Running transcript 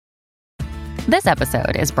This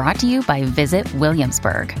episode is brought to you by Visit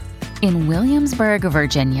Williamsburg. In Williamsburg,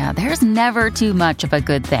 Virginia, there's never too much of a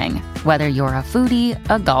good thing. Whether you're a foodie,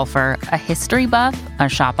 a golfer, a history buff, a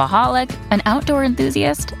shopaholic, an outdoor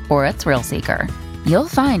enthusiast, or a thrill seeker, you'll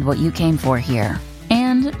find what you came for here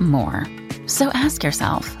and more. So ask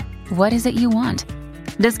yourself, what is it you want?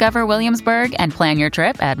 Discover Williamsburg and plan your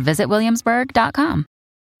trip at visitwilliamsburg.com.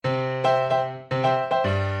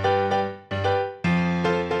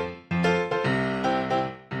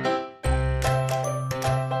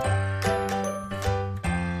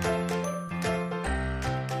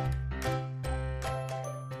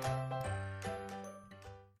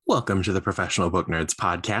 Welcome to the Professional Book Nerds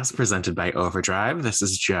podcast presented by Overdrive. This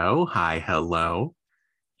is Joe. Hi, hello.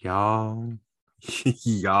 Y'all.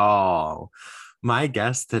 My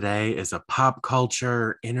guest today is a pop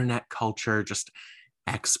culture, internet culture, just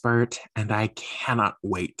expert, and I cannot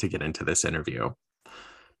wait to get into this interview.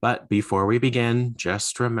 But before we begin,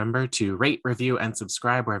 just remember to rate, review, and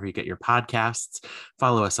subscribe wherever you get your podcasts.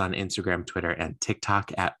 Follow us on Instagram, Twitter, and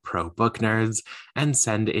TikTok at ProBookNerds, and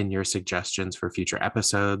send in your suggestions for future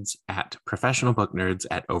episodes at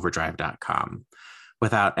professionalbooknerds@overdrive.com.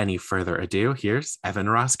 Without any further ado, here's Evan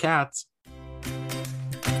Ross Katz.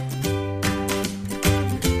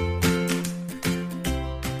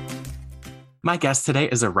 My guest today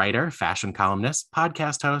is a writer, fashion columnist,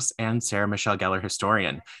 podcast host, and Sarah Michelle Gellar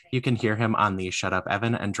historian. You can hear him on the Shut Up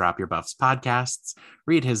Evan and Drop Your Buffs podcasts,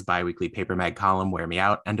 read his bi-weekly paper mag column, Wear Me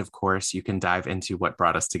Out, and of course, you can dive into what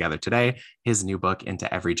brought us together today, his new book,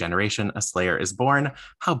 Into Every Generation, A Slayer is Born,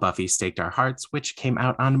 How Buffy Staked Our Hearts, which came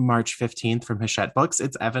out on March 15th from Hachette Books.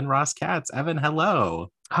 It's Evan Ross Katz. Evan,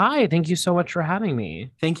 hello. Hi, thank you so much for having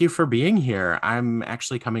me. Thank you for being here. I'm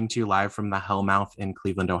actually coming to you live from the Hellmouth in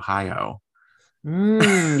Cleveland, Ohio.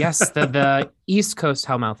 Yes, the East Coast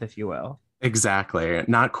Hellmouth, if you will. Exactly.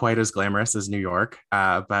 Not quite as glamorous as New York,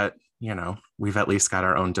 but, you know, we've at least got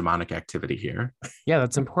our own demonic activity here. Yeah,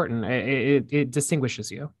 that's important. It distinguishes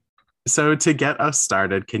you. So to get us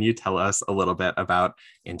started, can you tell us a little bit about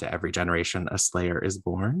Into Every Generation, A Slayer is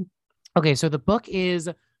Born? Okay, so the book is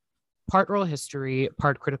part oral history,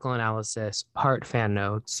 part critical analysis, part fan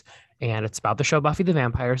notes, and it's about the show Buffy the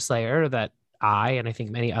Vampire Slayer that I, and I think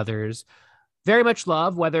many others, very much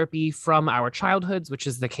love, whether it be from our childhoods, which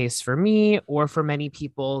is the case for me, or for many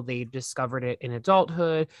people, they discovered it in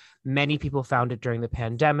adulthood. Many people found it during the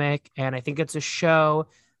pandemic. And I think it's a show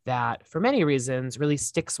that, for many reasons, really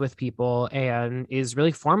sticks with people and is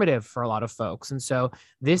really formative for a lot of folks. And so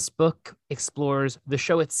this book explores the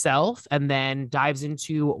show itself and then dives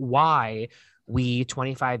into why we,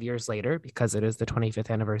 25 years later, because it is the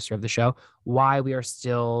 25th anniversary of the show, why we are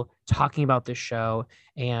still talking about this show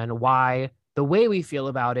and why the way we feel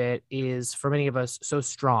about it is, for many of us, so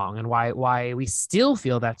strong, and why we still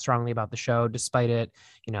feel that strongly about the show, despite it,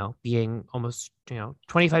 being almost,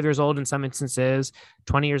 25 years old in some instances,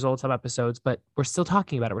 20 years old some episodes, but we're still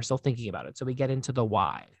talking about it. We're still thinking about it. So we get into the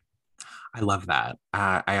why. I love that.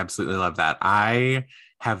 I absolutely love that. I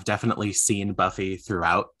have definitely seen Buffy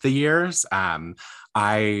throughout the years.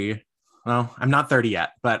 Well, I'm not 30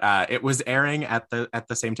 yet, but it was airing at the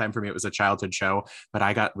same time for me. It was a childhood show, but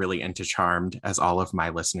I got really into Charmed, as all of my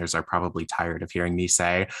listeners are probably tired of hearing me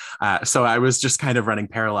say. So I was just kind of running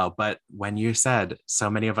parallel. But when you said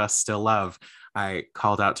so many of us still love, I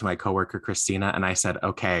called out to my coworker, Christina, and I said,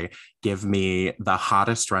 okay, give me the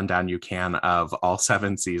hottest rundown you can of all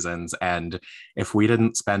 7 seasons. And if we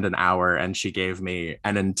didn't spend an hour and she gave me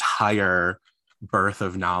an entire birth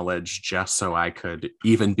of knowledge just so I could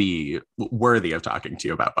even be worthy of talking to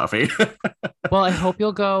you about Buffy. Well, I hope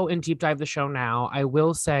you'll go and deep dive the show now. I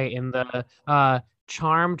will say in the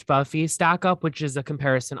Charmed Buffy stack up, which is a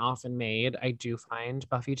comparison often made, I do find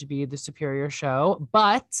Buffy to be the superior show,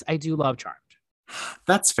 but I do love Charmed.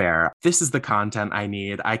 That's fair. This is the content I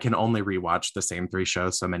need. I can only rewatch the same 3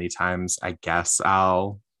 shows so many times. I guess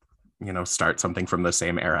I'll, start something from the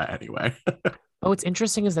same era anyway. What's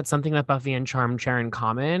interesting is that something that Buffy and Charmed share in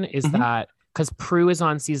common is that because Prue is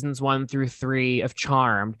on seasons 1 through 3 of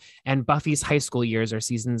Charmed, and Buffy's high school years are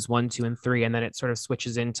seasons 1, 2, and 3, and then it sort of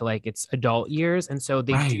switches into like its adult years, and so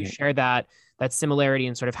they do share that similarity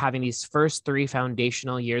in sort of having these first 3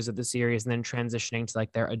 foundational years of the series and then transitioning to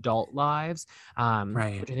like their adult lives, which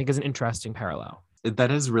I think is an interesting parallel.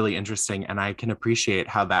 That is really interesting, and I can appreciate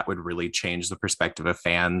how that would really change the perspective of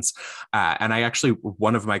fans. And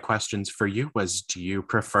one of my questions for you was, do you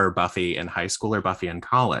prefer Buffy in high school or Buffy in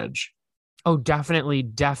college? Oh, definitely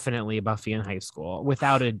Buffy in high school,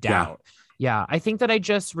 without a doubt. Yeah, I think that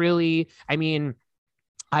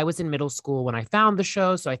I was in middle school when I found the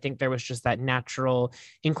show. So I think there was just that natural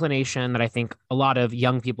inclination that I think a lot of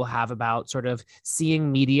young people have about sort of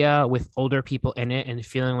seeing media with older people in it and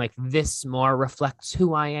feeling like this more reflects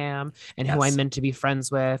who I am and who I'm meant to be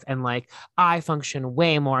friends with. And like, I function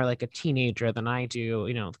way more like a teenager than I do,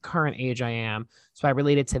 the current age I am. So I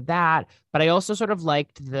related to that. But I also sort of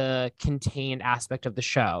liked the contained aspect of the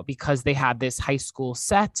show because they had this high school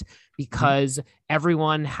set, because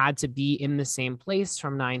everyone had to be in the same place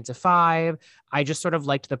from 9 to 5. I just sort of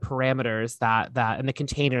liked the parameters that and the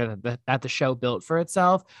container that the show built for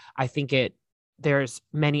itself. I think there's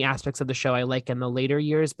many aspects of the show I like in the later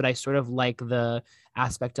years, but I sort of like the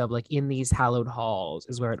aspect of like in these hallowed halls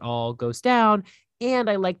is where it all goes down. And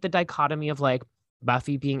I like the dichotomy of like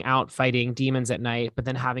Buffy being out fighting demons at night, but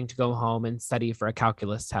then having to go home and study for a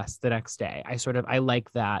calculus test the next day. I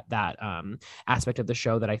like that aspect of the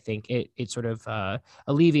show that I think it sort of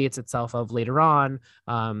alleviates itself of later on.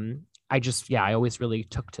 I always really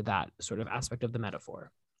took to that sort of aspect of the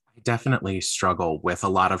metaphor. I definitely struggle with a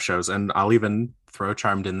lot of shows, and I'll even throw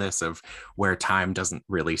Charmed in this, of where time doesn't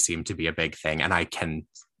really seem to be a big thing. And I can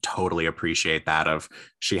totally appreciate that, of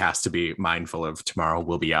she has to be mindful of tomorrow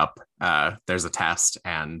will be up. There's a test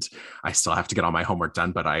and I still have to get all my homework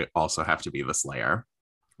done, but I also have to be the Slayer.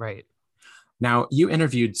 Right. Now, you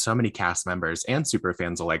interviewed so many cast members and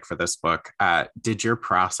superfans alike for this book. Did your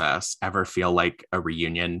process ever feel like a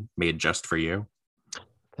reunion made just for you?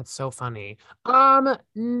 That's so funny.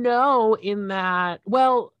 No, in that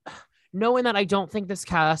I don't think this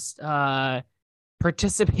cast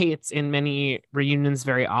participates in many reunions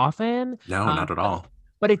very often. No, not at all.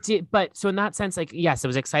 But it did. But so in that sense, like, yes, it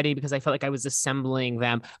was exciting because I felt like I was assembling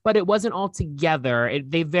them, but it wasn't all together.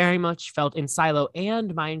 They very much felt in silo.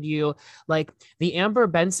 And mind you, like the Amber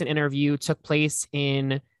Benson interview took place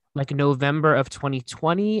in like November of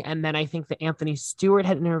 2020. And then I think the Anthony Stewart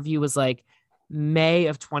had interview was like May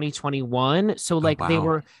of 2021. So like They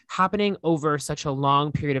were happening over such a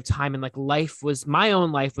long period of time. And like my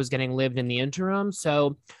own life was getting lived in the interim.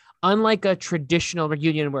 So unlike a traditional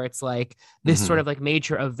reunion where it's like this sort of like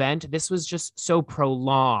major event, this was just so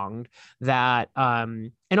prolonged that,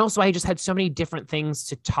 and also I just had so many different things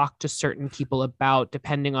to talk to certain people about,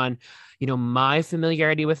 depending on, my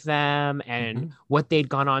familiarity with them and what they'd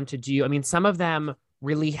gone on to do. I mean, some of them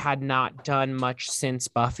really had not done much since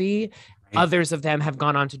Buffy. Others of them have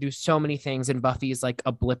gone on to do so many things, and Buffy is like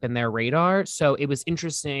a blip in their radar. So it was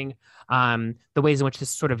interesting, the ways in which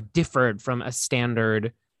this sort of differed from a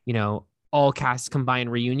standard, all cast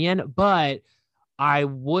combined reunion. But I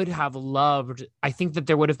would have loved, I think that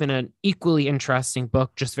there would have been an equally interesting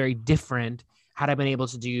book, just very different, had I been able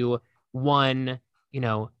to do one,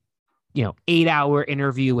 8-hour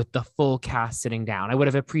interview with the full cast sitting down. I would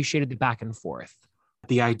have appreciated the back and forth.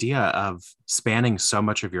 The idea of spanning so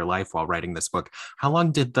much of your life while writing this book, how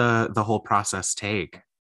long did the whole process take?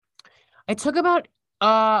 It took about,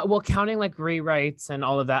 counting like rewrites and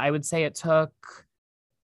all of that, I would say it took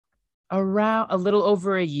around a little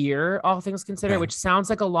over a year, all things considered, which sounds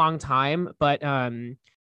like a long time, but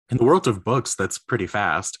in the world of books, that's pretty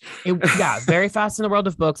fast. Very fast in the world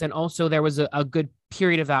of books. And also there was a good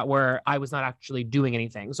period of that where I was not actually doing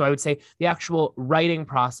anything. So I would say the actual writing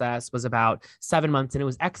process was about 7 months, and it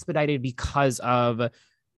was expedited because of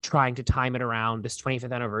trying to time it around this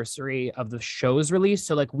 25th anniversary of the show's release.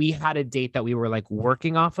 So like we had a date that we were like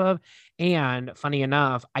working off of. And funny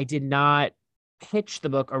enough, I did not pitch the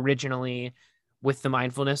book originally with the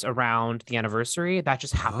mindfulness around the anniversary. That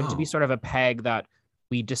just happened to be sort of a peg that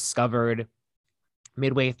we discovered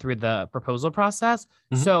midway through the proposal process.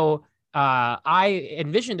 So I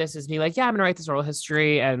envisioned this as being like, I'm gonna write this oral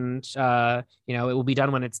history and it will be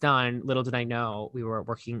done when it's done. Little did I know we were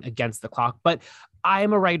working against the clock. But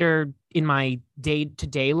I'm a writer in my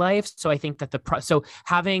day-to-day life. So I think that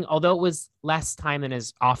although it was less time than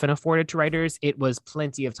is often afforded to writers, it was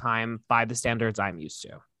plenty of time by the standards I'm used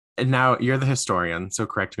to. And now you're the historian, so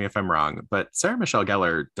correct me if I'm wrong, but Sarah Michelle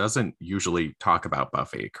Gellar doesn't usually talk about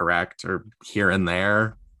Buffy, correct? Or here and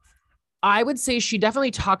there? I would say she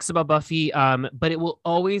definitely talks about Buffy, but it will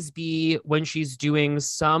always be when she's doing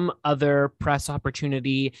some other press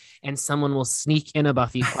opportunity and someone will sneak in a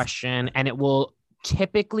Buffy question, and it will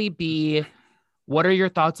typically be, what are your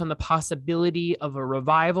thoughts on the possibility of a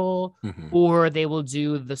revival? Or they will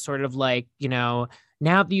do the sort of like,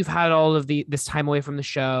 now that you've had all of this time away from the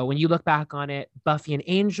show, when you look back on it, Buffy and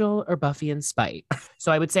Angel or Buffy and Spite?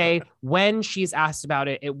 So I would say when she's asked about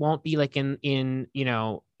it, it won't be like in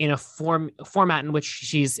a format in which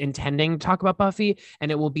she's intending to talk about Buffy,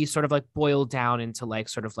 and it will be sort of like boiled down into like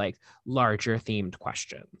sort of like larger themed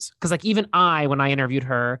questions. Because like even when I interviewed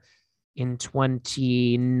her, in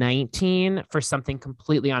 2019 for something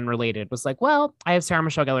completely unrelated. Was like, well, I have Sarah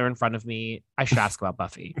Michelle Gellar in front of me. I should ask about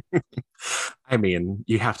Buffy. I mean,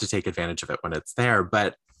 you have to take advantage of it when it's there.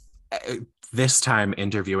 But this time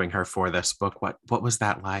interviewing her for this book, what was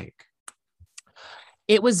that like?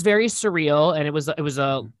 It was very surreal, and it was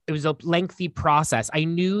a lengthy process. I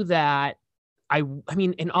knew that I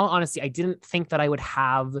mean, in all honesty, I didn't think that I would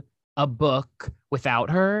have a book without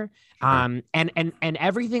her. And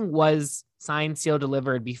everything was signed, sealed,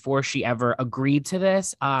 delivered before she ever agreed to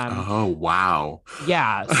this. Oh, wow.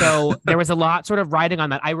 Yeah. So there was a lot sort of riding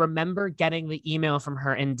on that. I remember getting the email from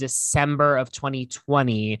her in December of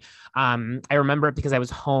 2020. I remember it because I was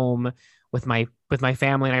home with my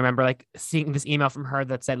family, and I remember like seeing this email from her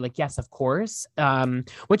that said like, yes, of course,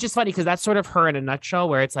 which is funny because that's sort of her in a nutshell,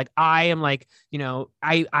 where it's like, I am like,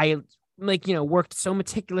 I like, worked so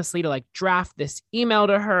meticulously to like draft this email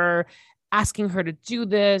to her, asking her to do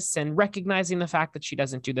this and recognizing the fact that she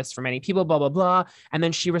doesn't do this for many people, blah, blah, blah. And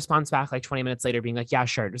then she responds back like 20 minutes later being like, yeah,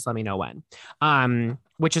 sure, just let me know when,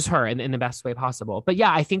 which is her in the best way possible. But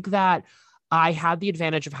yeah, I think that I had the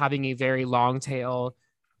advantage of having a very long tail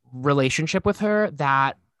relationship with her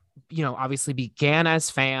that, obviously began as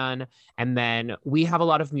fan. And then we have a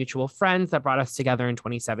lot of mutual friends that brought us together in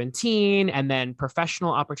 2017. And then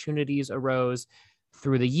professional opportunities arose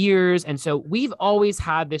through the years. And so we've always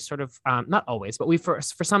had this sort of, not always, but we for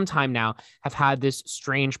some time now have had this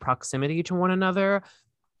strange proximity to one another.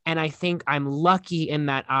 And I think I'm lucky in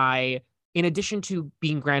that in addition to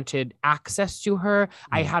being granted access to her,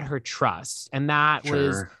 I had her trust. And that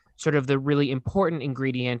was sort of the really important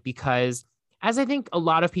ingredient, because as I think a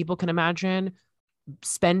lot of people can imagine,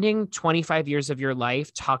 spending 25 years of your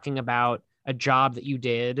life talking about a job that you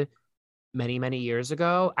did many, many years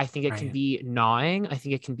ago, I think it can be gnawing. I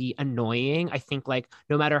think it can be annoying. I think like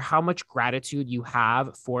no matter how much gratitude you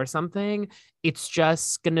have for something, it's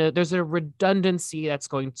just there's a redundancy that's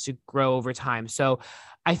going to grow over time. So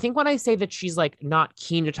I think when I say that she's like not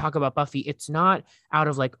keen to talk about Buffy, it's not out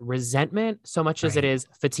of like resentment so much as it is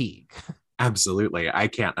fatigue. Absolutely. I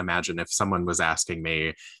can't imagine if someone was asking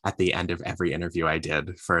me at the end of every interview I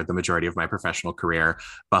did for the majority of my professional career,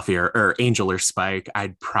 Buffy or Angel or Spike,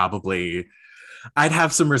 I'd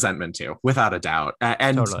have some resentment too, without a doubt.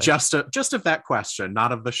 And totally. just of that question,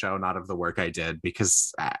 not of the show, not of the work I did,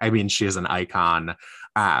 because I mean, she is an icon.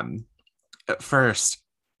 First,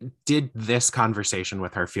 did this conversation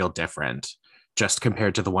with her feel different just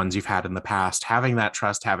compared to the ones you've had in the past, having that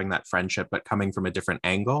trust, having that friendship, but coming from a different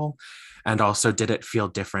angle? And also, did it feel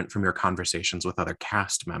different from your conversations with other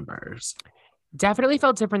cast members? Definitely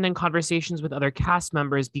felt different than conversations with other cast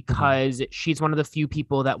members, because she's one of the few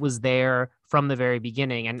people that was there from the very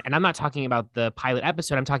beginning. And I'm not talking about the pilot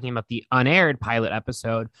episode. I'm talking about the unaired pilot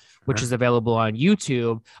episode, which is available on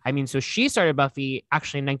YouTube. I mean, so she started Buffy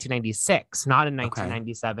actually in 1996, not in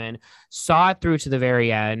 1997, saw it through to the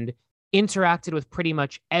very end, interacted with pretty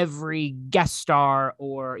much every guest star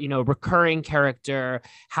or, recurring character,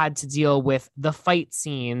 had to deal with the fight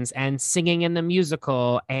scenes and singing in the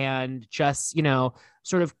musical, and just,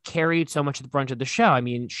 sort of carried so much of the brunt of the show. I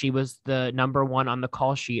mean, she was the number one on the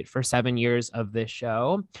call sheet for 7 years of this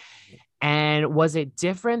show. And was it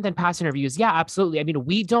different than past interviews? Yeah, absolutely. I mean,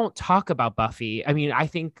 we don't talk about Buffy. I mean, I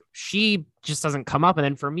think she just doesn't come up. And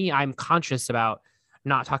then for me, I'm conscious about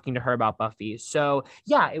not talking to her about Buffy. So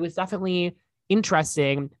yeah, it was definitely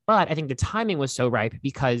interesting, but I think the timing was so ripe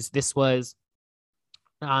because this was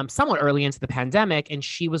somewhat early into the pandemic, and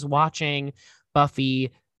she was watching Buffy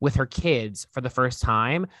with her kids for the first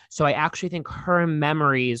time. So I actually think her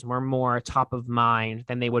memories were more top of mind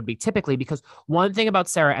than they would be typically, because one thing about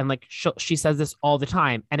Sarah, and like she says this all the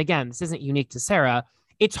time, and again, this isn't unique to Sarah,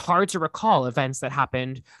 it's hard to recall events that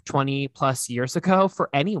happened 20 plus years ago for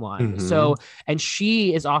anyone. So, and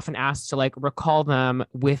she is often asked to like recall them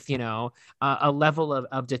with, a level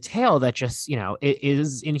of detail that just, it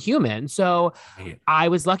is inhuman. So I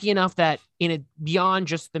was lucky enough that beyond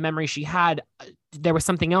just the memory she had, there was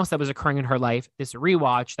something else that was occurring in her life, this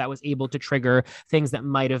rewatch that was able to trigger things that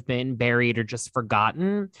might have been buried or just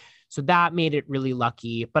forgotten. So that made it really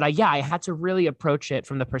lucky. But I had to really approach it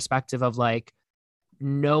from the perspective of like,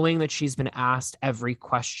 knowing that she's been asked every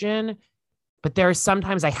question, but there are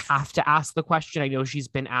sometimes I have to ask the question I know she's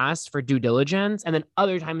been asked for due diligence. And then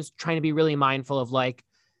other times trying to be really mindful of like,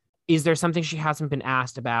 is there something she hasn't been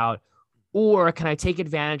asked about? Or can I take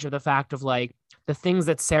advantage of the fact of like the things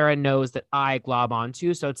that Sarah knows that I glob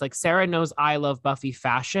onto? So it's like Sarah knows I love Buffy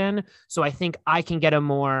fashion. So I think I can get a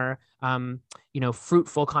more,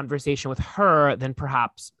 fruitful conversation with her than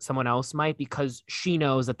perhaps someone else might, because she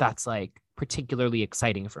knows that that's like particularly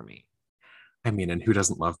exciting for me. I mean, and who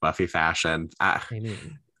doesn't love Buffy fashion? I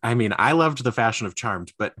mean, I mean, I loved the fashion of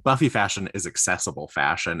Charmed, but Buffy fashion is accessible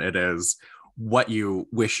fashion. It is what you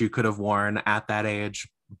wish you could have worn at that age,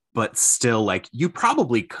 but still, like, you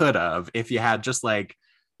probably could have if you had just like,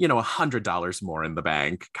 $100 more in the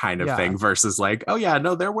bank kind of yeah, thing versus like, oh yeah,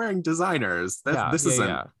 no, they're wearing designers. yeah, This yeah, isn't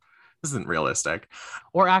yeah. this isn't realistic.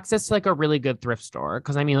 Or access to like a really good thrift store.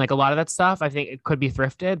 Because I mean, like a lot of that stuff, I think it could be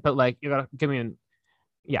thrifted, but like you gotta give me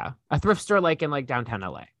a thrift store like in like downtown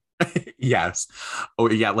LA. Yes. Oh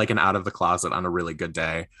yeah, like an out of the closet on a really good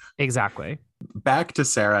day. Exactly. Back to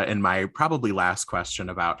Sarah and my probably last question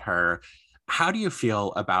about her. How do you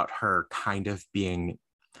feel about her kind of being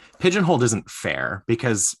pigeonholed isn't fair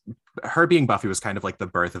because her being Buffy was kind of like the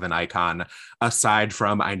birth of an icon aside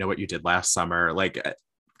from I Know What You Did Last Summer, like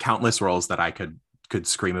countless roles that I could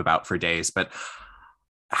scream about for days. But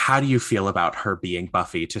how do you feel about her being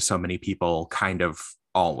Buffy to so many people kind of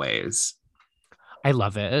always? I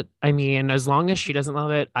love it. I mean, as long as she doesn't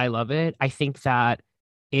love it, I love it. I think that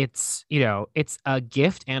it's a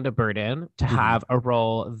gift and a burden to Mhm. have a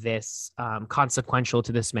role this consequential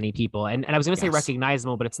to this many people. And I was going to say Yes,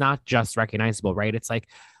 recognizable, but it's not just recognizable, right? It's like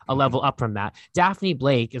a Mhm. level up from that. Daphne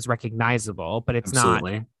Blake is recognizable, but it's not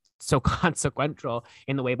Absolutely. so consequential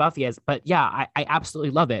in the way Buffy is. But yeah, I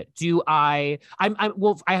absolutely love it. I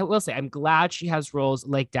will say I'm glad she has roles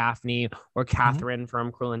like Daphne or Mhm. Catherine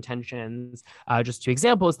from Cruel Intentions. Just two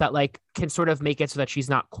examples that like can sort of make it so that she's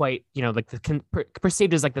not quite, like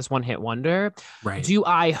perceived as like this one hit wonder. Right. Do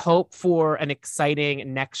I hope for an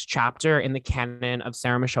exciting next chapter in the canon of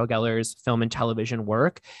Sarah Michelle Gellar's film and television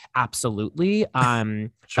work? Absolutely.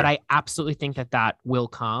 But Sure. I absolutely think that will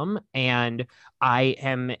come. And I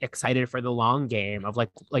am excited for the long game of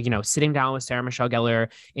sitting down with Sarah Michelle Gellar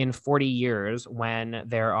in 40 years when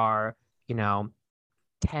there are,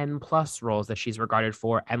 10 plus roles that she's regarded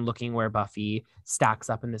for and looking where Buffy stacks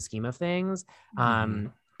up in the scheme of things.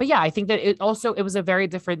 Mhm. But yeah, I think that it was a very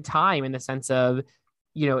different time in the sense of,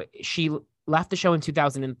 she left the show in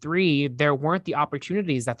 2003. There weren't the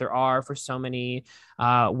opportunities that there are for so many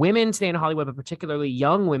women today in Hollywood, but particularly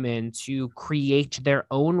young women to create their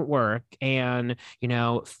own work and,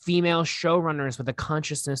 female showrunners with a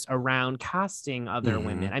consciousness around casting other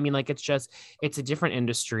women. Mhm. I mean, like, it's a different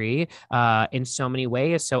industry in so many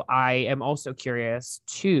ways. So I am also curious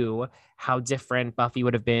too how different Buffy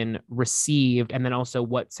would have been received, and then also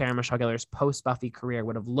what Sarah Michelle Gellar's post Buffy career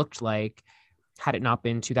would have looked like had it not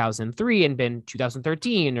been 2003 and been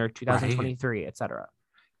 2013 or Right. 2023, etc.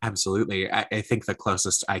 Absolutely. I think the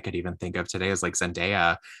closest I could even think of today is like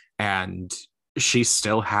Zendaya, and she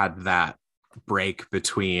still had that break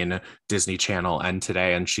between Disney Channel and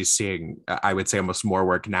today, and she's seeing, I would say, almost more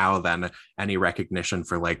work now than any recognition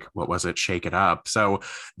for like what was it, Shake It Up. So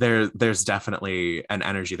there's definitely an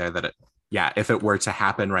energy there that yeah, if it were to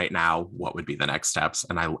happen right now, what would be the next steps?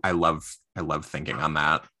 And I love thinking on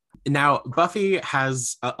that. Now, Buffy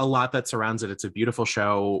has a lot that surrounds it. It's a beautiful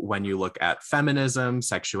show when you look at feminism,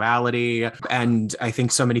 sexuality, and I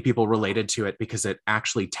think so many people related to it because it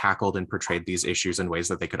actually tackled and portrayed these issues in ways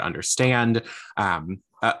that they could understand.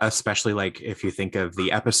 Especially like if you think of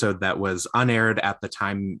the episode that was unaired at the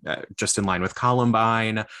time, just in line with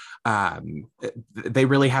Columbine. They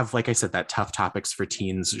really have, like I said, that tough topics for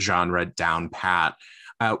teens genre down pat.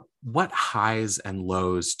 What highs and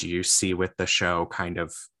lows do you see with the show kind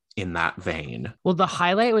of in that vein? Well, the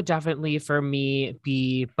highlight would definitely for me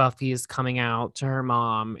be Buffy's coming out to her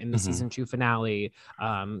mom in the Mhm. season 2 finale,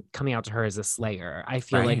 coming out to her as a Slayer. I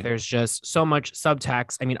feel like Right. there's just so much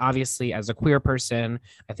subtext. I mean, obviously, as a queer person,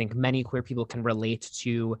 I think many queer people can relate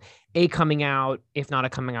to a coming out, if not a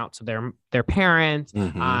coming out to their parent.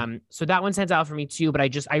 Mhm. So that one stands out for me too. But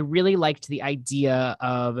I really liked the idea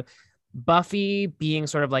of Buffy being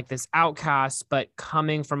sort of like this outcast, but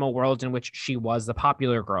coming from a world in which she was the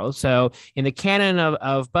popular girl. So in the canon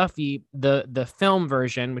of Buffy, the film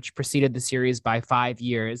version, which preceded the series by 5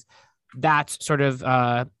 years, that's sort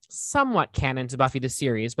of somewhat canon to Buffy the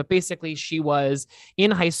series. But basically, she was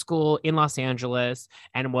in high school in Los Angeles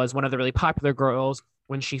and was one of the really popular girls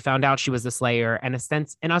when she found out she was the Slayer, and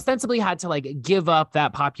ostensibly had to like give up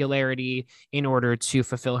that popularity in order to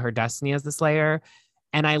fulfill her destiny as the Slayer.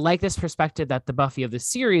 And I like this perspective that the Buffy of the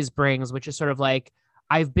series brings, which is sort of like,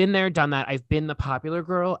 I've been there, done that. I've been the popular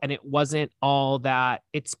girl, and it wasn't all that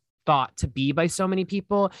it's thought to be by so many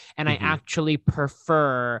people. And I Mhm. actually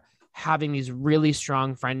prefer having these really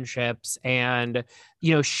strong friendships. And,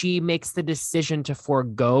 she makes the decision to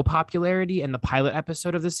forego popularity in the pilot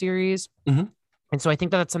episode of the series. Mhm. And so I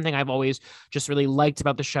think that that's something I've always just really liked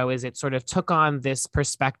about the show is it sort of took on this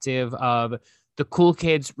perspective of the cool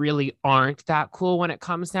kids really aren't that cool when it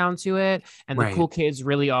comes down to it. And the Right. cool kids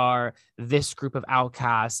really are this group of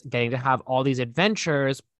outcasts getting to have all these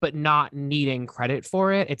adventures, but not needing credit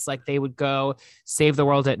for it. It's like they would go save the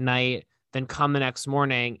world at night, then come the next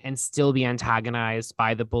morning and still be antagonized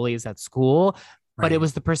by the bullies at school. But it Right.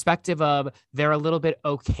 was the perspective of they're a little bit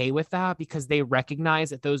okay with that because they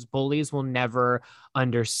recognize that those bullies will never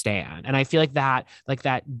understand. And I feel like that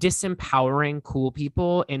disempowering cool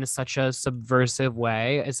people in such a subversive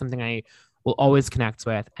way is something I will always connect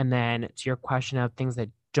with. And then to your question of things that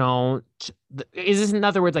don't, is this in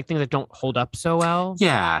other words like things that don't hold up so well?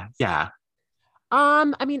 Yeah. Yeah.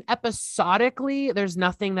 I mean, episodically, there's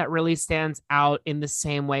nothing that really stands out in the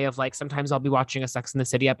same way of like sometimes I'll be watching a Sex in the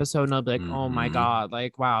City episode and I'll be like, oh my Mhm. God,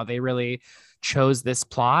 like, wow, they really chose this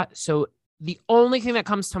plot. So the only thing that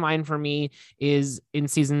comes to mind for me is in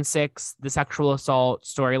season 6, the sexual assault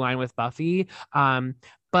storyline with Buffy.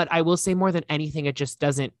 But I will say more than anything, it just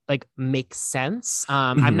doesn't like make sense.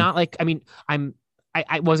 I'm Mhm. not like, I mean,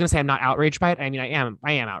 I was gonna say I'm not outraged by it. I mean, I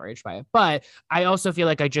am outraged by it, but I also feel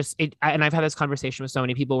like and I've had this conversation with so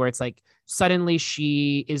many people where it's like suddenly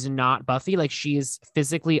she is not Buffy, like she's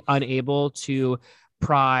physically unable to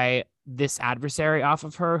pry this adversary off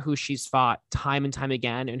of her who she's fought time and time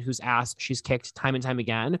again and whose ass she's kicked time and time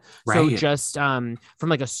again. So Right. just from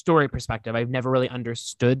like a story perspective, I've never really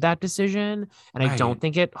understood that decision, and I Right. don't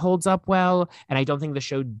think it holds up well, and I don't think the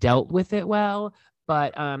show dealt with it well.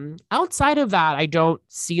 But outside of that, I don't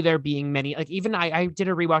see there being many. Like even I did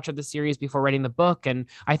a rewatch of the series before writing the book, and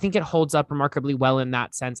I think it holds up remarkably well in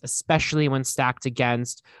that sense, especially when stacked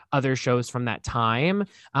against other shows from that time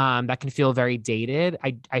that can feel very dated.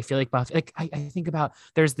 I feel like Buffy. Like I think about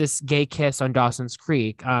there's this gay kiss on Dawson's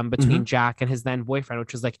Creek between Jack and his then boyfriend,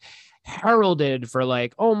 which was like heralded for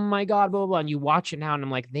like, oh my God, blah, blah, blah. And you watch it now and I'm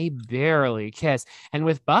like, they barely kiss. And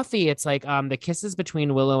with Buffy, it's like the kisses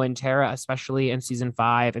between Willow and Tara, especially in season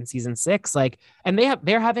 5 and season 6, like, and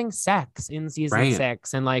they're having sex in season Right.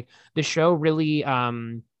 6. And like the show really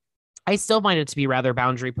I still find it to be rather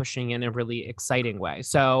boundary pushing in a really exciting way.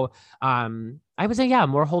 So I would say, yeah,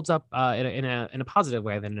 more holds up in a positive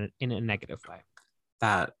way than in a negative way.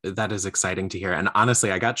 That is exciting to hear. And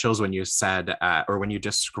honestly, I got chills when you said or when you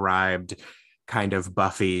described kind of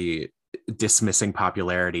Buffy dismissing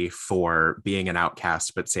popularity for being an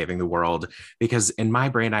outcast but saving the world, because in my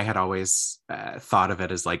brain I had always thought of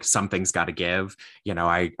it as like something's got to give. You know,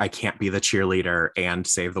 I can't be the cheerleader and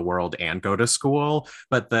save the world and go to school.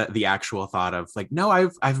 But the actual thought of like, no,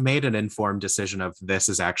 I've made an informed decision of this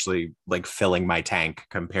is actually like filling my tank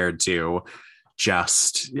compared to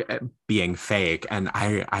just being fake. And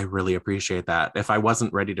I really appreciate that. If I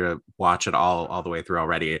wasn't ready to watch it all the way through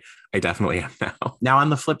already, I definitely am now. Now, on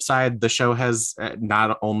the flip side, the show has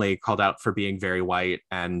not only called out for being very white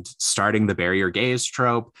and starting the bury your gays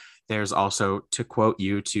trope, there's also, to quote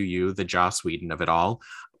you, the Joss Whedon of it all.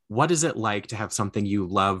 What is it like to have something you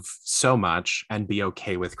love so much and be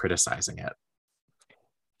okay with criticizing it?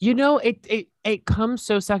 You know, it comes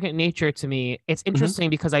so second nature to me. It's interesting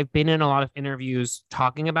because I've been in a lot of interviews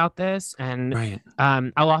talking about this, and Right.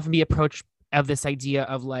 I'll often be approached of this idea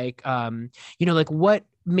of like, you know, like what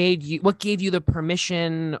gave you the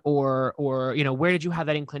permission, or you know, where did you have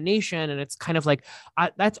that inclination? And it's kind of like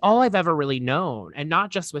that's all I've ever really known, and not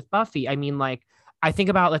just with Buffy. I mean, like I think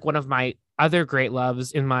about like one of my other great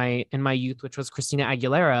loves in my youth, which was Christina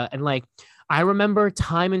Aguilera, and like I remember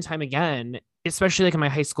time and time again, especially like in my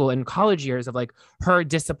high school and college years, of like her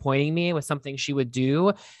disappointing me with something she would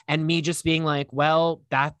do and me just being like, well,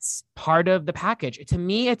 that's part of the package. To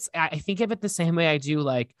me, I think of it the same way I do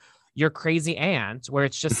like your crazy aunt, where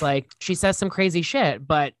it's just like she says some crazy shit,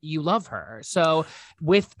 but you love her. So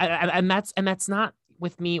and that's not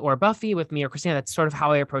with me or Buffy, with me or Christina. That's sort of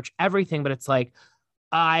how I approach everything. But it's like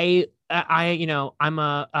you know, I'm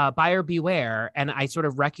a buyer beware, and I sort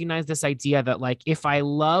of recognize this idea that like if I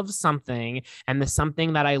love something and the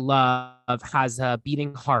something that I love has a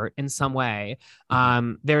beating heart in some way,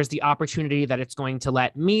 there's the opportunity that it's going to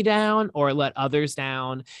let me down or let others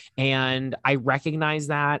down, and I recognize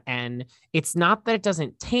that. And it's not that it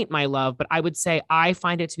doesn't taint my love, but I would say I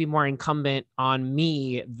find it to be more incumbent on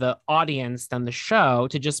me, the audience, than the show,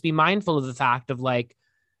 to just be mindful of the fact of like,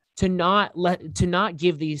 to not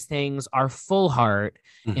give these things our full heart,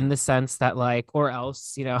 in the sense that like, or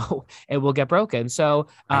else, you know, it will get broken. So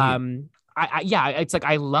yeah, it's like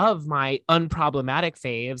I love my unproblematic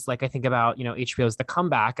faves. Like I think about, you know, HBO's The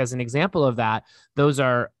Comeback as an example of that. Those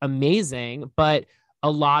are amazing, but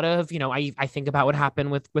a lot of, you know, I think about what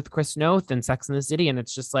happened with Chris Noth and Sex and the City, and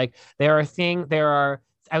it's just like there are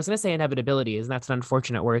I was going to say inevitabilities, and that's an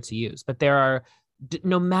unfortunate word to use, but there are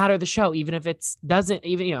no matter the show, even if it's doesn't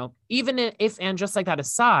even, even if, and just like that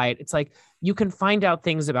aside, it's like, you can find out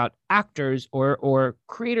things about actors or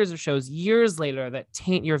creators of shows years later that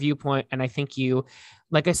taint your viewpoint. And I think you,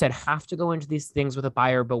 like I said, have to go into these things with a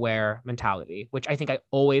buyer beware mentality, which I think I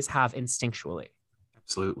always have instinctually.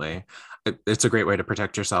 Absolutely. It's a great way to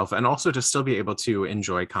protect yourself and also to still be able to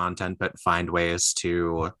enjoy content, but find ways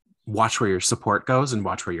to watch where your support goes and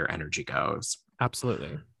watch where your energy goes.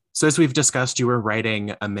 Absolutely. So as we've discussed, you were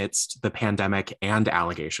writing amidst the pandemic and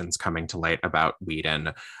allegations coming to light about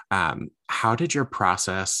Whedon. How did your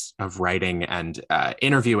process of writing and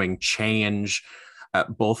interviewing change,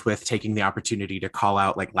 both with taking the opportunity to call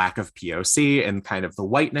out like lack of POC and kind of the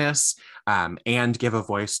whiteness, and give a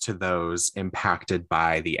voice to those impacted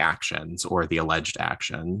by the actions or the alleged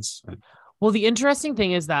actions? Well, the interesting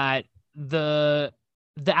thing is that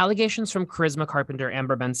the allegations from Charisma Carpenter,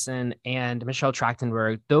 Amber Benson, and Michelle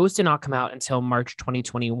Trachtenberg, those did not come out until March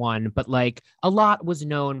 2021. But like a lot was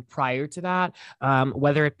known prior to that,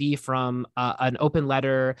 whether it be from an open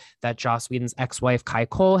letter that Joss Whedon's ex-wife Kai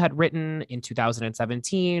Cole had written in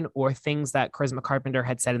 2017, or things that Charisma Carpenter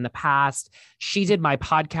had said in the past. She did my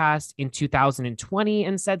podcast in 2020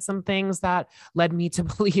 and said some things that led me to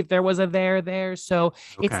believe there was a there. So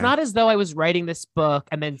It's not as though I was writing this book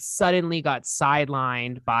and then suddenly got sidelined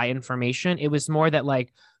by information. It was more that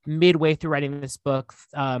like midway through writing this book,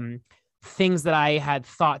 things that I had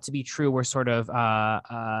thought to be true were sort of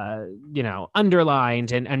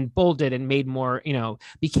underlined and bolded and made more,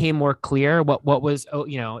 became more clear what was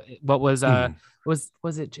was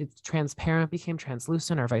it it's transparent became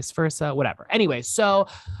translucent or vice versa, whatever. Anyway, so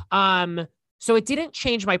it didn't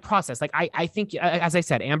change my process. Like I think, as I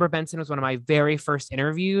said, Amber Benson was one of my very first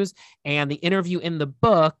interviews, and the interview in the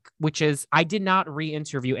book, which is, I did not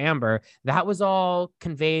re-interview Amber. That was all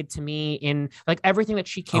conveyed to me in like everything that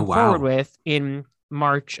she came forward with in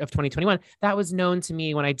March of 2021. That was known to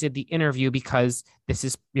me when I did the interview, because this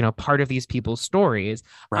is, part of these people's stories.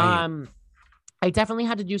 Right. I definitely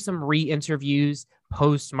had to do some re-interviews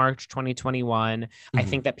post March 2021. I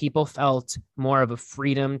think that people felt more of a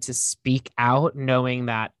freedom to speak out, knowing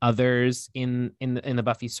that others in the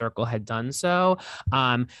Buffy circle had done so.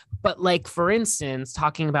 But like, for instance,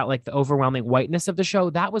 talking about like the overwhelming whiteness of the show,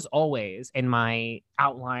 that was always in my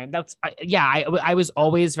outline. I was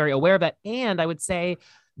always very aware of that. And I would say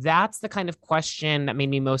that's the kind of question that made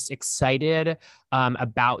me most excited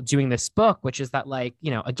about doing this book, which is that, like,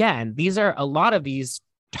 again, these are a lot of these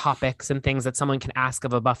topics and things that someone can ask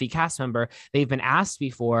of a Buffy cast member. They've been asked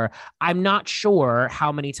before. I'm not sure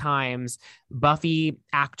how many times Buffy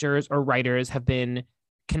actors or writers have been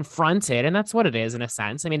confronted, and that's what it is in a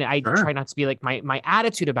sense. I mean, I try not to be like, my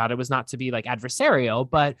attitude about it was not to be like adversarial,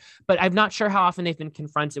 but I'm not sure how often they've been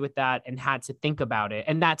confronted with that and had to think about it.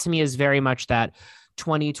 And that to me is very much that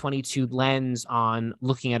 2022 lens on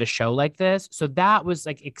looking at a show like this. So that was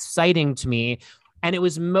like exciting to me. And it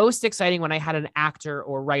was most exciting when I had an actor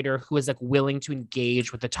or writer who was like willing to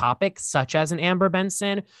engage with the topic, such as an Amber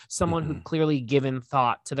Benson, someone who'd clearly given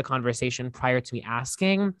thought to the conversation prior to me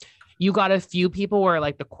asking. You got a few people where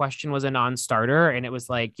like the question was a non-starter and it was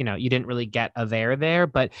like, you didn't really get a there.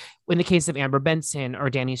 But in the case of Amber Benson or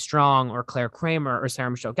Danny Strong or Claire Kramer or Sarah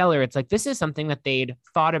Michelle Gellar, it's like, this is something that they'd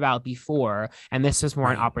thought about before. And this is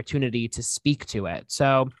more an opportunity to speak to it.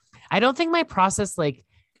 So I don't think my process like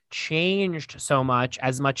changed so much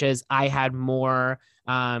as I had more,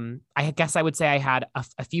 I guess I would say I had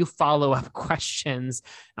a few follow-up questions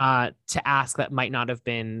to ask that might not have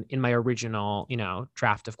been in my original,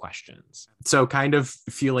 draft of questions. So kind of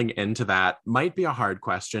feeling into that might be a hard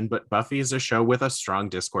question, but Buffy is a show with a strong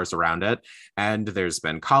discourse around it. And there's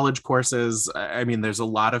been college courses. I mean, there's a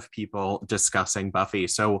lot of people discussing Buffy.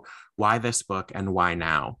 So why this book and why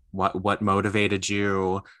now? What motivated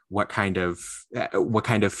you? What kind of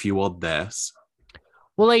fueled this?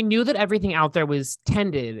 Well, I knew that everything out there was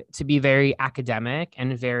tended to be very academic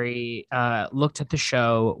and very looked at the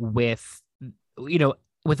show with a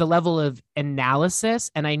level of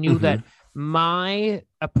analysis. And I knew that my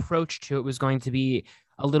approach to it was going to be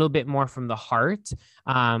a little bit more from the heart.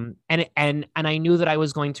 And I knew that I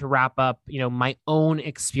was going to wrap up, my own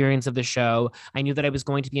experience of the show. I knew that I was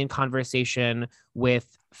going to be in conversation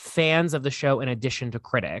with fans of the show in addition to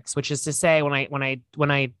critics, which is to say, when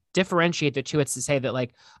I differentiate the two, it's to say that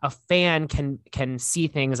like a fan can see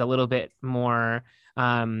things a little bit more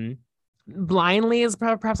blindly is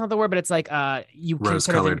perhaps not the word, but it's like you can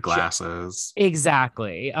rose-colored glasses.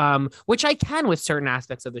 Exactly. Which I can with certain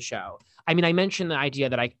aspects of the show. I mean, I mentioned the idea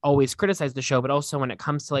that I always criticize the show, but also when it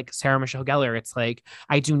comes to like Sarah Michelle Gellar, it's like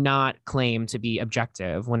I do not claim to be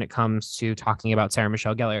objective when it comes to talking about Sarah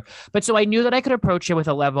Michelle Gellar. But so I knew that I could approach it with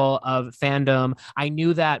a level of fandom. I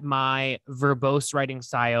knew that my verbose writing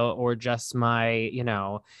style or just my, you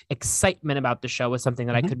know, excitement about the show was something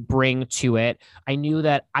that I could bring to it. I knew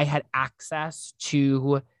that I had access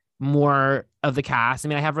to more of the cast. I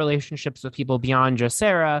mean, I have relationships with people beyond just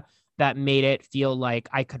Sarah that made it feel like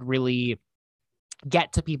I could really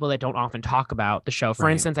get to people that don't often talk about the show. For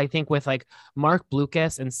instance, I think with like Mark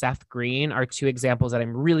Blucas and Seth Green are two examples that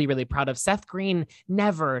I'm really, really proud of. Seth Green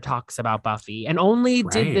never talks about Buffy and only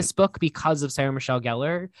did this book because of Sarah Michelle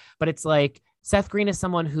Gellar. But it's like Seth Green is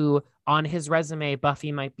someone who on his resume,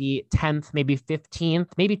 Buffy might be 10th, maybe 15th,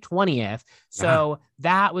 maybe 20th. So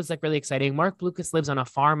that was like really exciting. Mark Blucas lives on a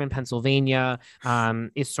farm in Pennsylvania,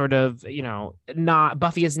 is sort of, you know, not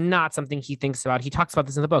Buffy is not something he thinks about. He talks about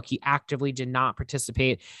this in the book. He actively did not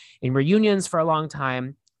participate in reunions for a long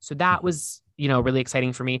time. So that was, you know, really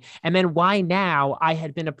exciting for me. And then why now? I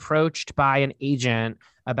had been approached by an agent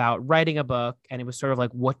about writing a book, and it was sort of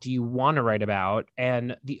like, what do you want to write about?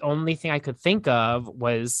 And the only thing I could think of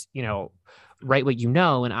was, you know, write what you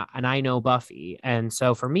know, and I know Buffy. And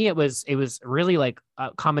so for me, it was really like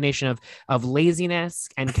a combination of laziness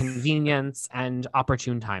and convenience and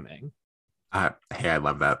opportune timing. Hey, I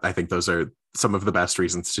love that. I think those are some of the best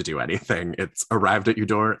reasons to do anything. It's arrived at your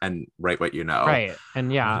door and write what you know. Right.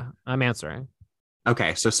 And I'm answering.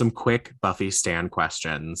 Okay, so some quick Buffy stan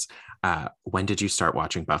questions. When did you start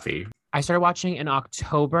watching Buffy? I started watching in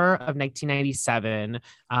October of 1997,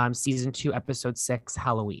 season 2, episode 6,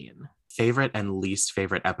 Halloween. Favorite and least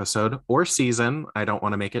favorite episode or season? I don't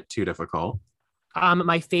want to make it too difficult.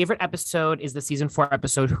 My favorite episode is the season 4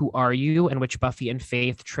 episode, Who Are You?, in which Buffy and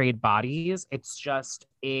Faith trade bodies. It's just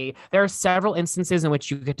there are several instances in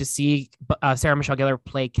which you get to see Sarah Michelle Gellar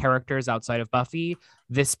play characters outside of Buffy.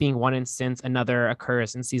 This being one instance. Another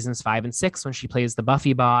occurs in seasons 5 and 6 when she plays the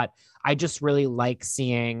Buffy bot. I just really like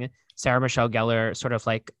seeing Sarah Michelle Gellar sort of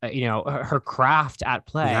like, you know, her craft at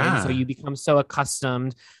play. Yeah. And so you become so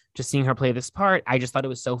accustomed to seeing her play this part. I just thought it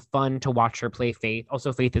was so fun to watch her play Faith.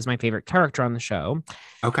 Also, Faith is my favorite character on the show.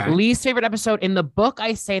 Okay. Least favorite episode in the book,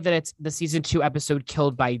 I say that it's the season 2 episode,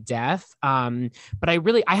 Killed by Death. But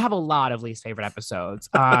I have a lot of least favorite episodes.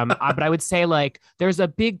 But I would say like there's a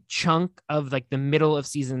big chunk of like the middle of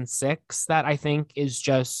season 6 that I think is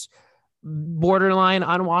just borderline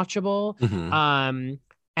unwatchable.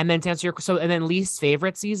 And then to answer your and then least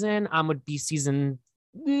favorite season would be season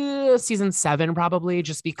 7 probably,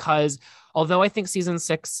 just because although I think season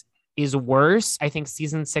 6 is worse, I think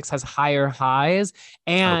season 6 has higher highs,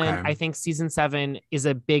 and I think season 7 is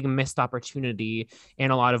a big missed opportunity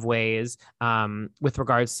in a lot of ways, with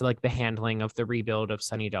regards to like the handling of the rebuild of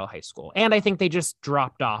Sunnydale High School. And I think they just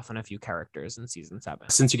dropped off on a few characters in season 7.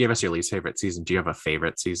 Since you gave us your least favorite season, do you have a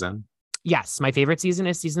favorite season? Yes, my favorite season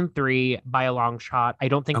is season 3 by a long shot. I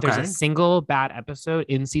don't think there's a single bad episode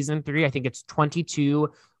in season 3. I think it's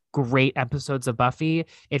 22 great episodes of Buffy.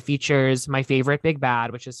 It features my favorite big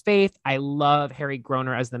bad, which is Faith. I love Harry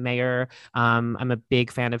Groener as the mayor. I'm a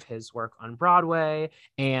big fan of his work on Broadway,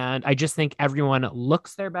 and I just think everyone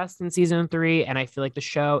looks their best in season 3. And I feel like the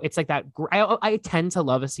show, it's like that. I tend to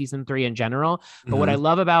love a season 3 in general, but what I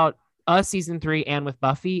love about a season 3 and with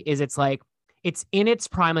Buffy is it's like, it's in its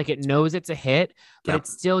prime, like it knows it's a hit, but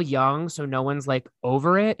it's still young, so no one's like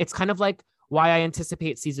over it. It's kind of like why I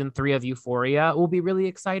anticipate season 3 of Euphoria will be really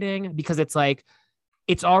exciting, because it's like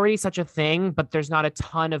it's already such a thing, but there's not a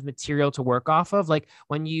ton of material to work off of. Like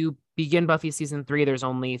when you begin Buffy season 3, there's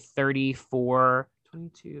only 34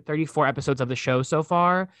 episodes of the show so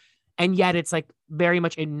far. And yet it's like very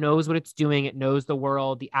much, it knows what it's doing. It knows the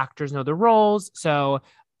world. The actors know the roles. So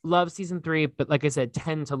love season 3, but like I said,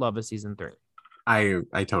 tend to love a season 3. I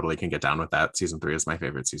totally can get down with that. Season 3 is my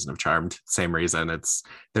favorite season of Charmed. Same reason.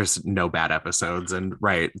 There's no bad episodes, and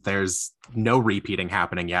there's no repeating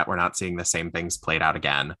happening yet. We're not seeing the same things played out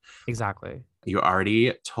again. Exactly. You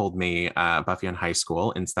already told me Buffy in high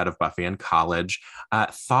school instead of Buffy in college.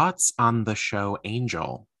 Thoughts on the show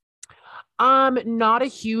Angel? Not a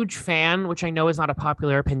huge fan, which I know is not a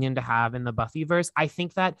popular opinion to have in the Buffyverse. I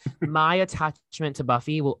think that my attachment to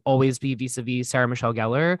Buffy will always be vis-a-vis Sarah Michelle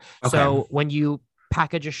Gellar. Okay. So when you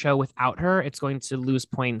package a show without her, it's going to lose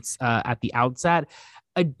points at the outset.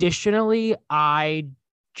 Additionally, I'm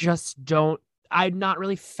not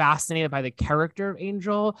really fascinated by the character of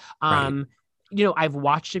Angel. Right. You know, I've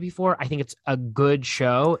watched it before. I think it's a good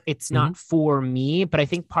show. It's not for me, but I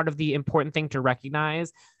think part of the important thing to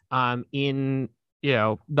recognize in you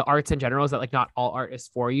know, the arts in general is that like not all art is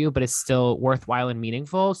for you, but it's still worthwhile and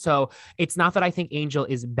meaningful. So it's not that I think Angel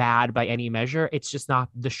is bad by any measure. It's just not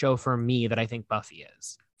the show for me that I think Buffy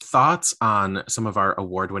is. Thoughts on some of our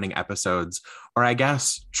award-winning episodes, or I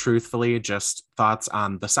guess truthfully, just thoughts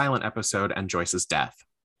on the silent episode and Joyce's death.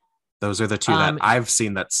 Those are the two that I've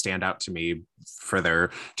seen that stand out to me for their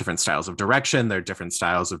different styles of direction, their different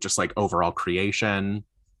styles of just like overall creation.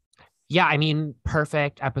 Yeah, I mean,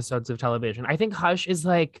 perfect episodes of television. I think Hush is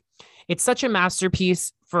like, it's such a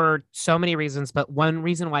masterpiece for so many reasons, but one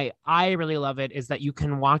reason why I really love it is that you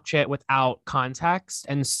can watch it without context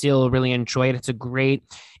and still really enjoy it. It's a great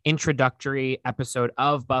introductory episode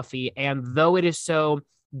of Buffy. And though it is so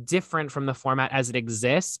different from the format as it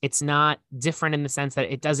exists, it's not different in the sense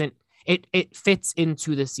that it fits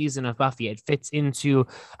into the season of Buffy. It fits into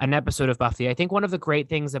an episode of Buffy. I think one of the great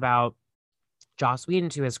things about Joss Whedon,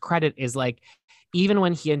 to his credit, is like, even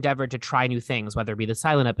when he endeavored to try new things, whether it be the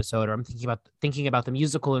silent episode or I'm thinking about the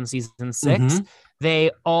musical in season 6,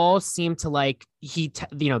 they all seem to like he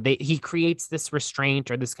creates this restraint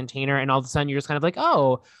or this container, and all of a sudden you're just kind of like,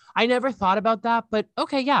 oh, I never thought about that, but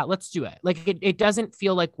okay, yeah, let's do it. Like it doesn't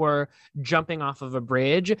feel like we're jumping off of a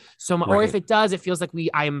bridge. So, right. Or if it does, it feels like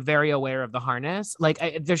I am very aware of the harness. Like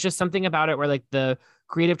there's just something about it where like the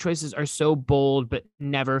creative choices are so bold but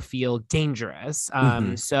never feel dangerous.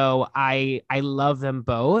 So I love them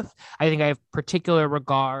both. I think I have particular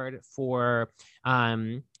regard for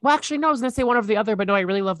well, actually, no, I was going to say one over the other, but no, I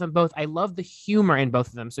really love them both. I love the humor in both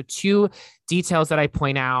of them. So two details that I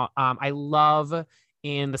point out. I love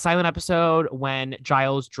in the silent episode when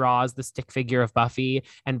Giles draws the stick figure of Buffy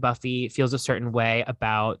and Buffy feels a certain way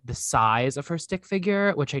about the size of her stick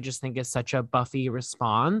figure, which I just think is such a Buffy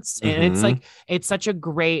response. And it's like, it's such a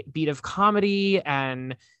great beat of comedy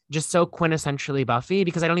and just so quintessentially Buffy,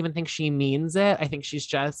 because I don't even think she means it. I think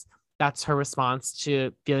that's her response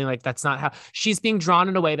to feeling like that's not how she's being drawn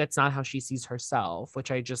in a way that's not how she sees herself, which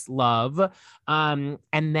I just love. And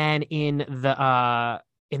then in the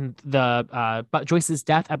Joyce's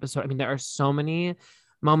death episode, I mean, there are so many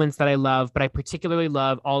moments that I love, but I particularly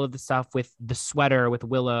love all of the stuff with the sweater with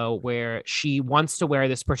Willow, where she wants to wear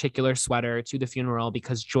this particular sweater to the funeral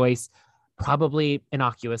because Joyce probably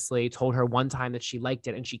innocuously told her one time that she liked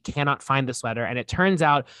it and she cannot find the sweater. And it turns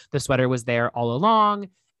out the sweater was there all along.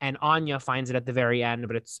 And Anya finds it at the very end,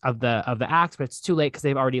 but it's of the act, but it's too late because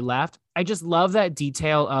they've already left. I just love that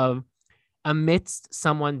detail of amidst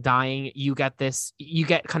someone dying, you get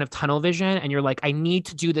kind of tunnel vision and you're like, I need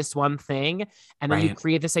to do this one thing. And then you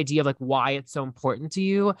create this idea of like why it's so important to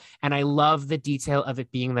you. And I love the detail of it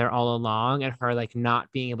being there all along and her like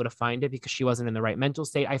not being able to find it because she wasn't in the right mental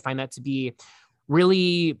state. I find that to be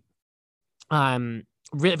really,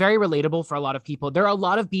 very relatable for a lot of people. There are a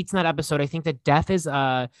lot of beats in that episode. I think that death is,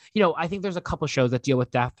 I think there's a couple shows that deal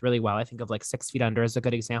with death really well. I think of like 6 Feet Under is a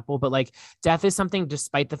good example, but like death is something,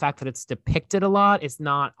 despite the fact that it's depicted a lot, it's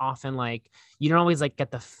not often like, you don't always like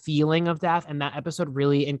get the feeling of death. And that episode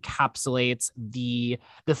really encapsulates the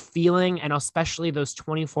feeling, and especially those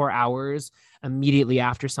 24 hours immediately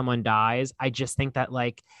after someone dies. I just think that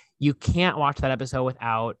like, you can't watch that episode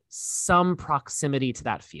without some proximity to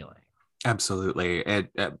that feeling. Absolutely.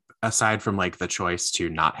 It aside from like the choice to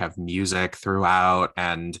not have music throughout,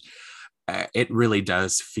 and it really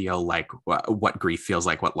does feel like what grief feels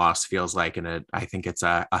like, what loss feels like. And I think it's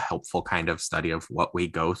a helpful kind of study of what we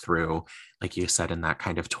go through, like you said, in that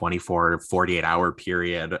kind of 24, 48-hour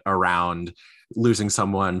period around losing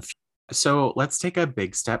someone. So let's take a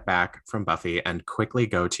big step back from Buffy and quickly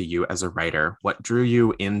go to you as a writer. What drew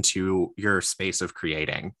you into your space of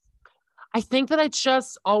creating? I think that it's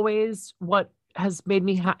just always what has made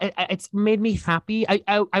me it's made me happy.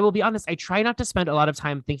 I will be honest, I try not to spend a lot of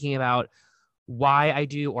time thinking about why I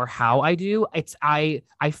do or how I do. I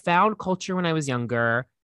found culture when I was younger.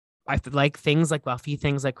 I like things like Buffy,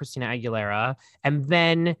 things like Christina Aguilera, and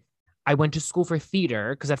then I went to school for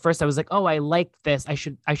theater because at first I was like, oh, I like this, I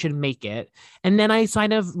should make it. And then I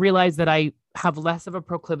kind of realized that I have less of a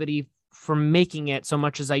proclivity for making it so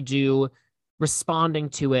much as I do responding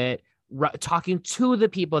to it, talking to the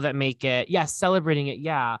people that make it, celebrating it,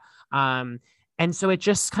 and so it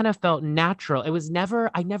just kind of felt natural.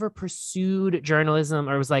 I never pursued journalism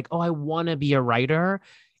or was like, oh, I want to be a writer.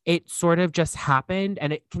 It sort of just happened,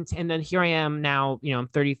 and and then here I am now, I'm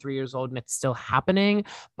 33 years old and it's still happening.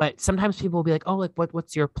 But sometimes people will be like, oh, like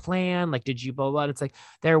what's your plan? Like, did you blah, blah? It's like,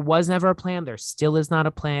 there was never a plan. There still is not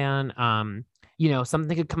a plan.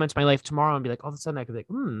 Something could come into my life tomorrow and be like, all of a sudden I could be like,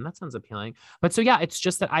 that sounds appealing. But so, it's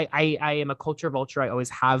just that I am a culture vulture. I always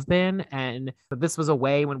have been. And this was a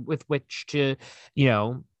way with which to,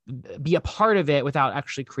 be a part of it without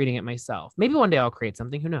actually creating it myself. Maybe one day I'll create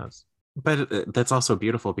something, who knows? But that's also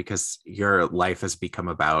beautiful because your life has become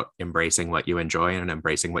about embracing what you enjoy and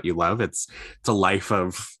embracing what you love. It's a life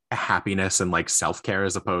of happiness and like self-care,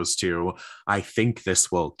 as opposed to, I think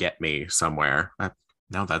this will get me somewhere.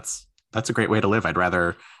 No, that's a great way to live. I'd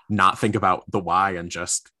rather not think about the why and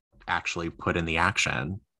just actually put in the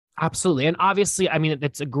action. Absolutely. And obviously, I mean,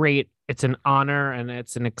 it's an honor and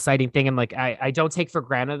it's an exciting thing. And like, I don't take for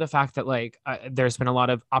granted the fact that like, there's been a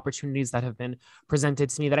lot of opportunities that have been presented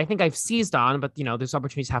to me that I think I've seized on, but you know, those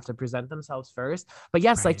opportunities have to present themselves first. But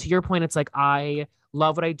yes, like to your point, it's like, I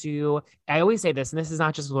love what I do. I always say this, and this is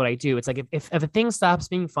not just what I do. It's like, if a thing stops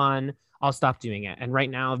being fun, I'll stop doing it. And right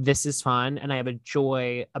now this is fun and I have a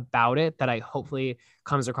joy about it that I hopefully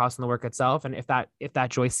comes across in the work itself. And if that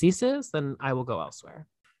joy ceases, then I will go elsewhere.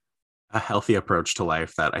 A healthy approach to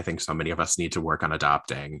life that I think so many of us need to work on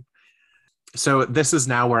adopting. So this is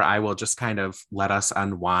now where I will just kind of let us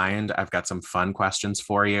unwind. I've got some fun questions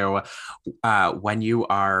for you. When you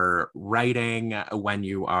are writing, when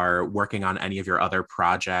you are working on any of your other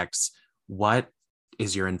projects, what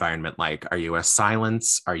is your environment like? Are you a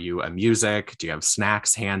silence? Are you a music? Do you have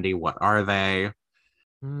snacks handy? What are they?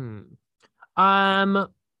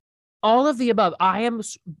 All of the above.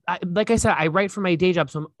 Like I said, I write for my day job,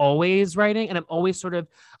 so I'm always writing, and I'm always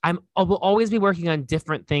I will always be working on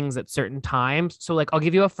different things at certain times. So like, I'll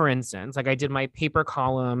give you for instance, like I did my paper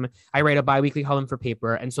column. I write a biweekly column for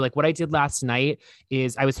paper. And so like what I did last night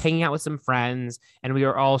is I was hanging out with some friends and we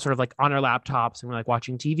were all sort of like on our laptops and we're like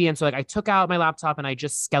watching TV. And so like I took out my laptop and I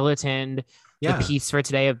just skeletoned the piece for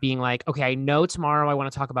today of being like, okay, I know tomorrow I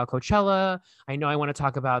want to talk about Coachella. I know I want to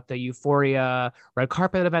talk about the Euphoria red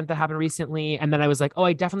carpet event that happened recently. And then I was like, oh,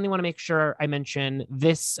 I definitely want to make sure I mention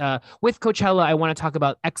this with Coachella. I want to talk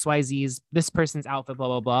about XYZ's, this person's outfit, blah,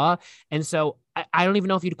 blah, blah. And so I don't even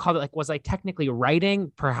know if you'd call it like, was I technically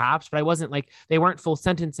writing? Perhaps, but I wasn't like, they weren't full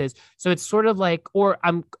sentences. So it's sort of like, or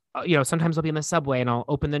I'm, sometimes I'll be in the subway and I'll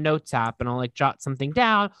open the notes app and I'll like jot something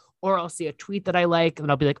down. Or I'll see a tweet that I like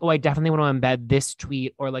and I'll be like, oh, I definitely want to embed this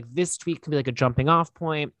tweet, or like this tweet could be like a jumping off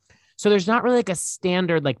point. So there's not really like a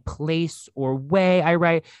standard like place or way I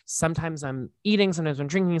write. Sometimes I'm eating, sometimes I'm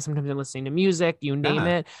drinking, sometimes I'm listening to music, you name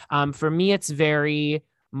it. For me, it's very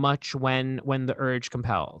much when the urge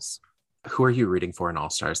compels. Who are you rooting for in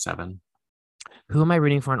All-Star 7? Who am I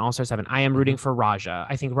rooting for in All-Star 7? I am rooting for Raja.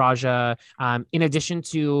 I think Raja, in addition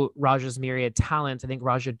to Raja's myriad talents, I think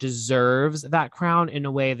Raja deserves that crown in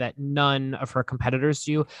a way that none of her competitors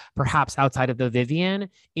do, perhaps outside of the Vivienne,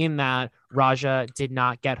 in that Raja did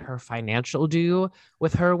not get her financial due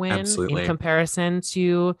with her win in comparison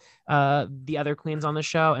to the other queens on the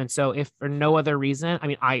show. And so if for no other reason, I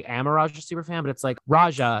mean, I am a Raja super fan, but it's like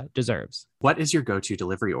Raja deserves. What is your go-to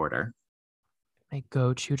delivery order? My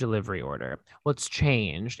go-to delivery order. Well, it's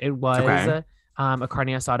changed. It was a carne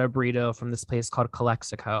asada burrito from this place called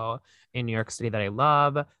Calexico in New York City that I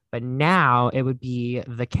love. But now it would be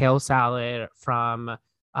the kale salad from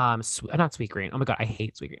not Sweetgreen. Oh my God, I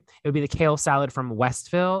hate Sweetgreen. It would be the kale salad from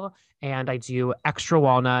Westville. And I do extra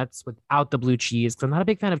walnuts without the blue cheese because I'm not a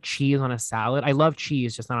big fan of cheese on a salad. I love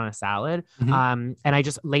cheese, just not on a salad. And I've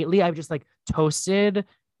just like toasted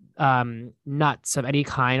nuts of any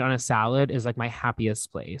kind on a salad is like my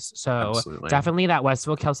happiest place. So definitely that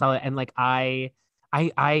Westville kale salad. And like the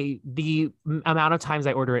amount of times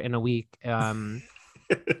I order it in a week, it's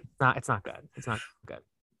not good. It's not good.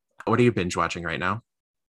 What are you binge watching right now?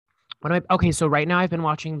 So right now I've been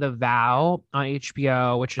watching The Vow on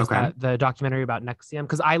HBO, which is the documentary about NXIVM.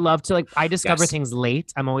 Cause I love to I discover things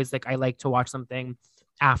late. I'm always like, I like to watch something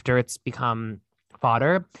after it's become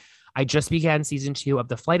fodder. I just began season 2 of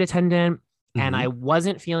The Flight Attendant and I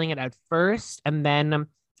wasn't feeling it at first. And then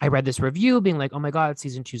I read this review being like, oh my God,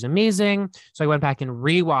 season 2 is amazing. So I went back and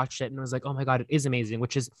rewatched it and was like, oh my God, it is amazing,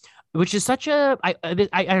 which is such a, I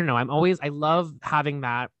don't know. I love having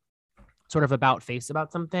that sort of about face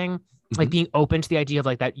about something, like being open to the idea of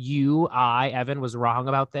like that Evan was wrong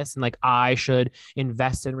about this. And like, I should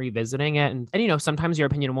invest in revisiting it. And sometimes your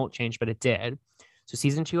opinion won't change, but it did. So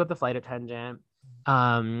season 2 of The Flight Attendant.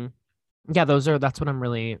 That's what I'm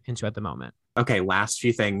really into at the moment. Okay, last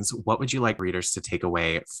few things. What would you like readers to take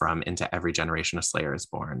away from Into Every Generation a Slayer is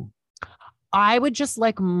Born? I would just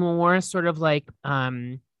like more sort of like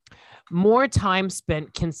more time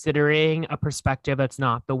spent considering a perspective that's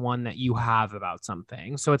not the one that you have about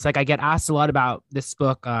something. So it's like I get asked a lot about this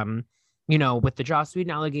book, with the Joss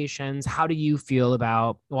Whedon allegations. How do you feel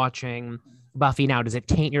about watching Buffy now? Does it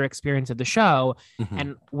taint your experience of the show?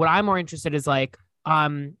 And what I'm more interested is like,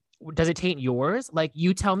 does it taint yours? Like,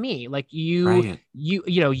 you tell me. Like, Right.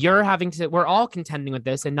 you're having to, we're all contending with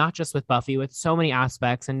this, and not just with Buffy, with so many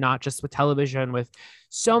aspects, and not just with television, with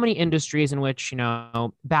so many industries in which,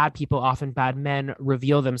 bad people, often bad men,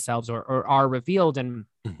 reveal themselves or are revealed. And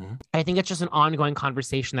I think it's just an ongoing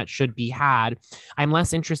conversation that should be had. I'm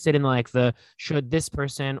less interested in like should this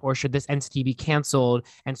person or should this entity be canceled,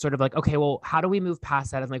 and sort of like, okay, well, how do we move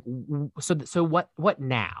past that? And like, so what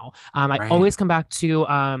now? I always come back to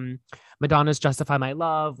Madonna's Justify My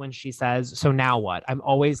Love when she says, so now what? I'm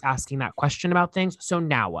always asking that question about things. So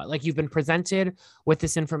now what? Like, you've been presented with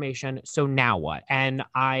this information. So now what? And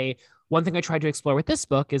one thing I tried to explore with this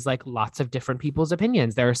book is like lots of different people's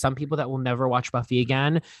opinions. There are some people that will never watch Buffy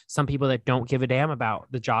again. Some people that don't give a damn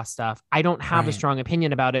about the Joss stuff. I don't have a strong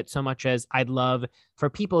opinion about it so much as I'd love for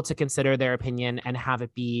people to consider their opinion and have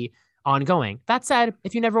it be ongoing. That said,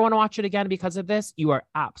 if you never want to watch it again because of this, you are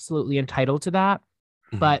absolutely entitled to that.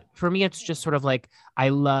 But for me, it's just sort of like, I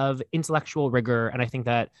love intellectual rigor. And I think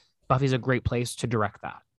that Buffy's a great place to direct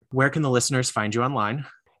that. Where can the listeners find you online?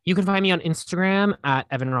 You can find me on Instagram at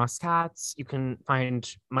Evan Ross Katz. You can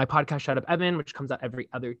find my podcast, Shut Up Evan, which comes out every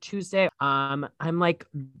other Tuesday. I'm like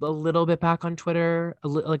a little bit back on Twitter, a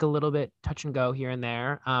little bit touch and go here and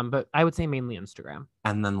there. But I would say mainly Instagram.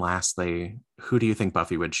 And then lastly, who do you think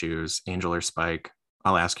Buffy would choose, Angel or Spike?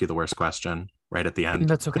 I'll ask you the worst question right at the end.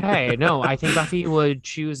 That's okay. No, I think Buffy would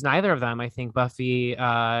choose neither of them. I think Buffy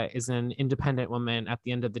is an independent woman at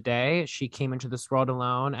the end of the day. She came into this world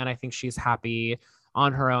alone, and I think she's happy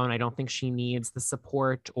on her own. I don't think she needs the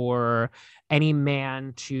support or any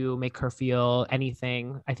man to make her feel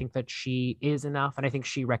anything. I think that she is enough, and I think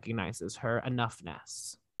she recognizes her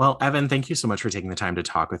enoughness. Well, Evan, thank you so much for taking the time to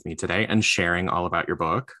talk with me today and sharing all about your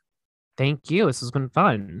book. Thank you. This has been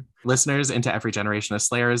fun. Listeners, Into Every Generation a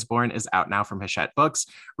Slayer is Born is out now from Hachette Books.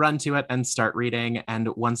 Run to it and start reading. And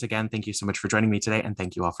once again, thank you so much for joining me today. And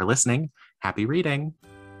thank you all for listening. Happy reading.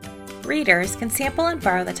 Readers can sample and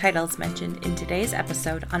borrow the titles mentioned in today's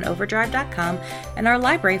episode on Overdrive.com, and our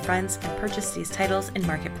library friends can purchase these titles in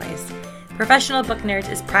Marketplace. Professional Book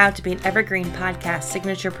Nerds is proud to be an Evergreen Podcast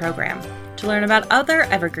signature program. To learn about other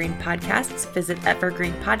Evergreen podcasts, visit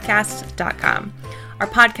evergreenpodcast.com. Our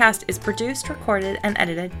podcast is produced, recorded, and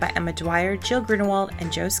edited by Emma Dwyer, Jill Grunewald,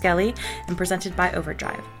 and Joe Skelly, and presented by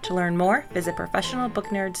Overdrive. To learn more, visit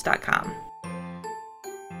professionalbooknerds.com.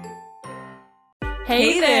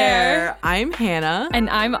 Hey there! I'm Hannah. And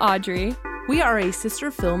I'm Audrey. We are a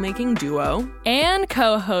sister filmmaking duo and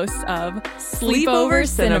co-hosts of Sleepover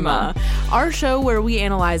Cinema, our show where we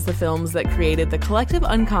analyze the films that created the collective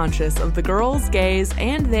unconscious of the girls, gays,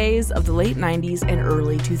 and theys of the late 90s and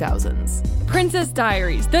early 2000s. Princess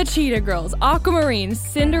Diaries, The Cheetah Girls, Aquamarine,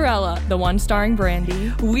 Cinderella, the one starring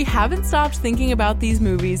Brandy. We haven't stopped thinking about these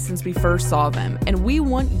movies since we first saw them, and we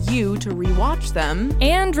want you to rewatch them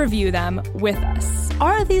and review them with us.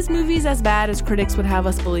 Are these movies as bad as critics would have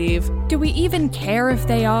us believe? Do we even care if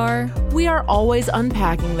they are? We are always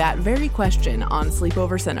unpacking that very question on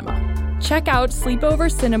Sleepover Cinema. Check out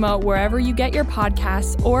Sleepover Cinema wherever you get your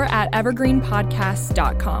podcasts or at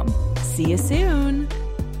evergreenpodcasts.com. See you soon.